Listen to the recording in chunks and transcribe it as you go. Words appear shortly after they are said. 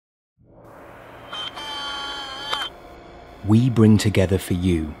we bring together for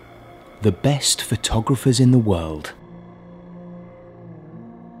you the best photographers in the world.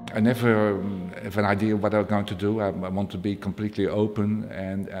 I never have an idea what I'm going to do. I want to be completely open,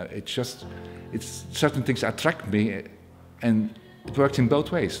 and it's certain things attract me, and it works in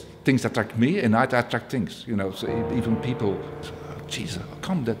both ways. Things attract me, and I attract things. You know, so even people, geez, how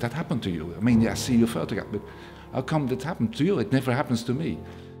come that happened to you? I mean, I see your photograph, but how come that happened to you? It never happens to me.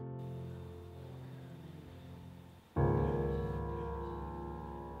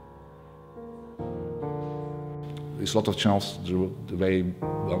 There's a lot of chance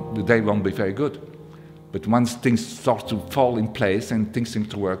the day won't be very good. But once things start to fall in place and things seem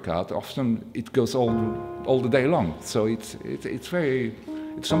to work out, often it goes all the day long. So it's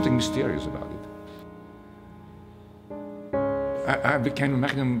something mysterious about it. I became a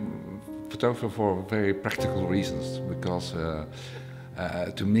magnum photographer for very practical reasons, because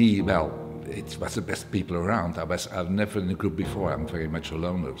to me, well, it was the best people around. I've never in a group before. I'm very much a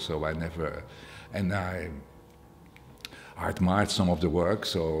loner, so I never, and I admired some of the work,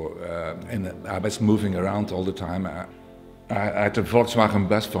 so and I was moving around all the time. I had a Volkswagen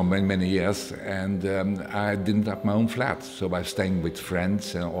bus for many years, and I didn't have my own flat, so I was staying with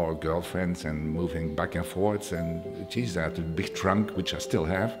friends or girlfriends and moving back and forth. And geez, I had a big trunk, which I still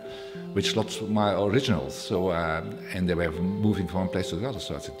have, which lots of my originals. So and they were moving from one place to the other.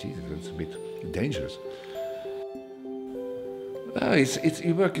 So I said, geez, it's a bit dangerous.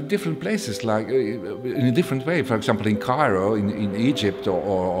 You work in different places, like in a different way. For example, in Cairo, in Egypt,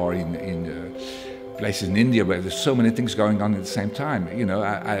 or in places in India where there's so many things going on at the same time. You know,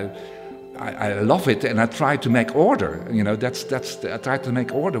 I love it, and I try to make order. You know, I try to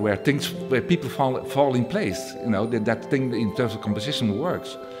make order where people fall in place. You know, that thing in terms of composition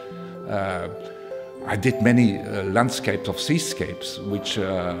works. I did many landscapes of seascapes, which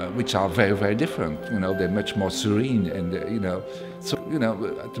are very different. You know, they're much more serene, and you know, so you know,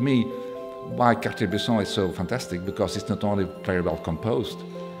 to me, why Cartier-Bresson is so fantastic, because it's not only very well composed,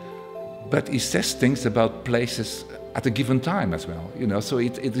 but it says things about places at a given time as well. You know, so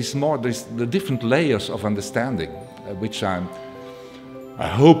it is more, there's the different layers of understanding, which I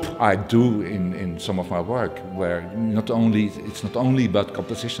hope I do in some of my work, where it's not only about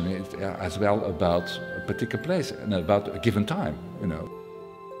composition, it's as well about a particular place and about a given time, you know.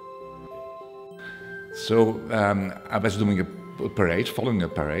 So I was doing a parade, following a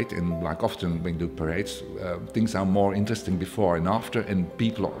parade, and like often when you do parades, things are more interesting before and after, and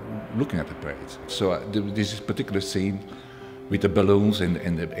people are looking at the parades. So this particular scene with the balloons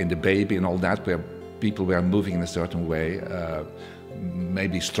and the baby and all that, where people were moving in a certain way,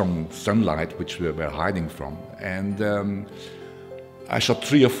 maybe strong sunlight, which we were hiding from. And I shot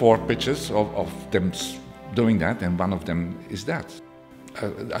 3 or 4 pictures of them doing that, and one of them is that.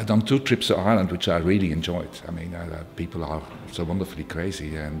 I've done 2 trips to Ireland, which I really enjoyed. I mean, people are so wonderfully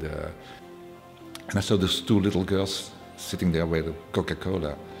crazy, and I saw those 2 little girls sitting there with a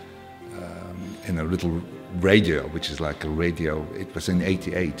Coca-Cola and a little radio, which is like a radio. It was in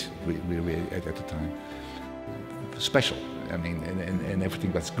 '88, at the time. Special. I mean, and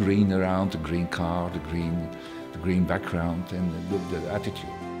everything was green around, the green car, the green background, and the attitude.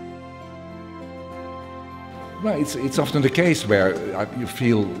 Well, it's often the case where you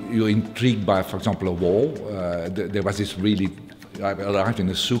feel you're intrigued by, for example, a wall. There was this really, I arrived in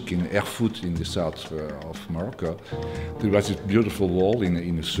a souk in Erfout in the south of Morocco. There was this beautiful wall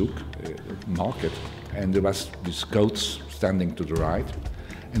in a souk, market, and there was these goats standing to the right,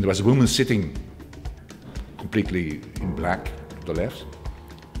 and there was a woman sitting completely in black to the left.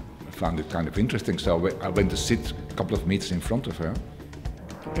 I found it kind of interesting, so I went to sit a couple of meters in front of her,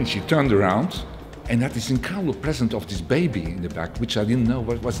 and she turned around, and had this incredible presence of this baby in the back, which I didn't know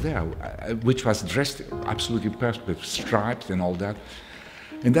what was there, which was dressed absolutely perfect with stripes and all that.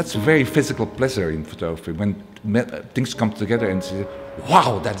 And that's a very physical pleasure in photography, when things come together and say,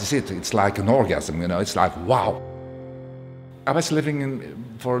 wow, that's it. It's like an orgasm, you know, it's like, wow. I was living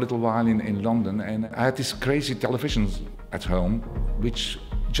for a little while in London, and I had this crazy television at home, which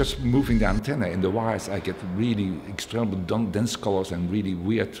just moving the antenna and the wires, I get really extremely dense colors and really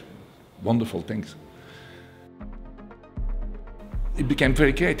weird, wonderful things. It became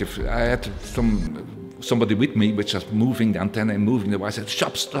very creative. I had somebody with me, which was moving the antenna and moving the wires. I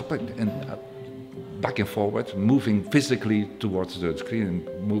said, stop it, and back and forward, moving physically towards the screen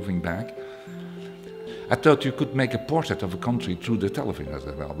and moving back. I thought you could make a portrait of a country through the television as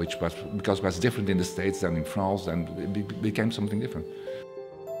well, because it was different in the States than in France, and it became something different.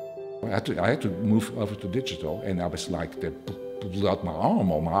 I had to move over to digital, and I was like, they pulled out my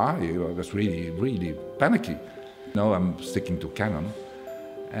arm or my eye. I was really panicky. No, I'm sticking to Canon,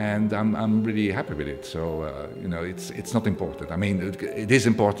 and I'm really happy with it. So you know, it's not important. I mean, it is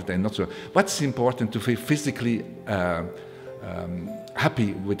important and not so. What's important to feel physically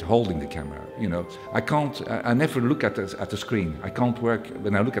happy with holding the camera. You know, I never look at the screen. I can't work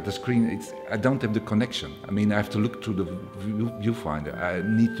when I look at the screen. I don't have the connection. I mean, I have to look through the viewfinder. I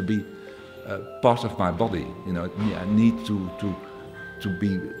need to be part of my body. You know, I need to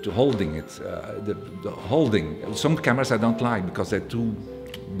holding it. The holding. Some cameras I don't like because they're too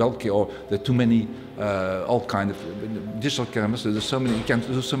bulky or there are too many all kind of digital cameras. There's so many, you can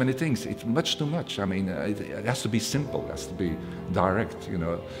do so many things. It's much too much. I mean, it has to be simple. It has to be direct. You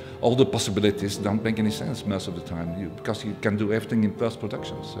know, all the possibilities don't make any sense most of the time because you can do everything in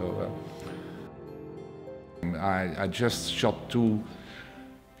post-production. So I just shot 2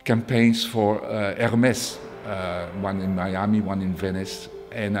 campaigns for Hermes, one in Miami, one in Venice.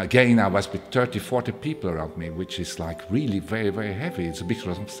 And again, I was with 30, 40 people around me, which is like really very, very heavy. It's a big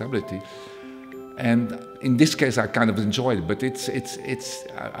responsibility. And in this case, I kind of enjoyed it, but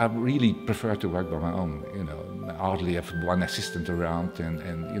I really prefer to work by my own. You know, I hardly have one assistant around,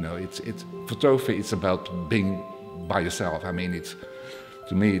 and you know, photography. It's about being by yourself. I mean,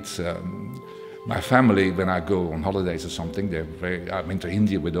 to me, it's my family. When I go on holidays or something, I'm into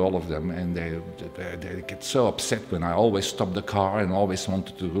India with all of them, and they get so upset when I always stop the car and always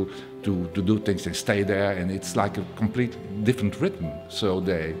wanted to do things and stay there, and it's like a complete different rhythm. So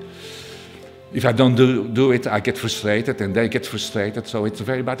if I don't do it, I get frustrated, and they get frustrated. So it's a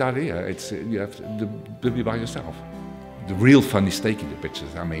very bad idea. You have to be by yourself. The real fun is taking the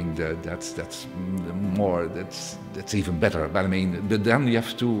pictures. I mean, that's even better. But I mean, then you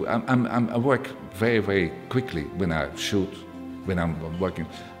have to. I work very, very quickly when I shoot. When I'm working,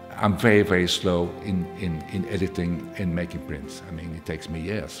 I'm very, very slow in editing and making prints. I mean, it takes me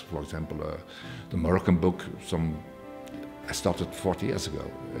years. For example, the Moroccan book. I started 40 years ago,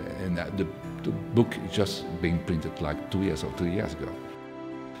 and the book is just being printed like 2 years or 3 years ago.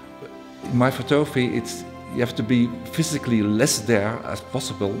 In my photography, you have to be physically less there as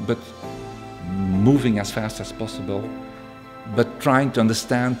possible, but moving as fast as possible, but trying to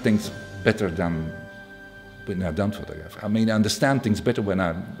understand things better than when I don't photograph. I mean, I understand things better when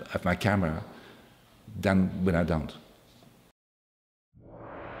I have my camera than when I don't.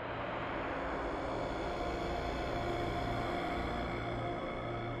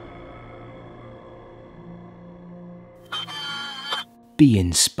 Be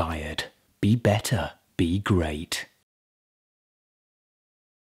inspired, be better, be great.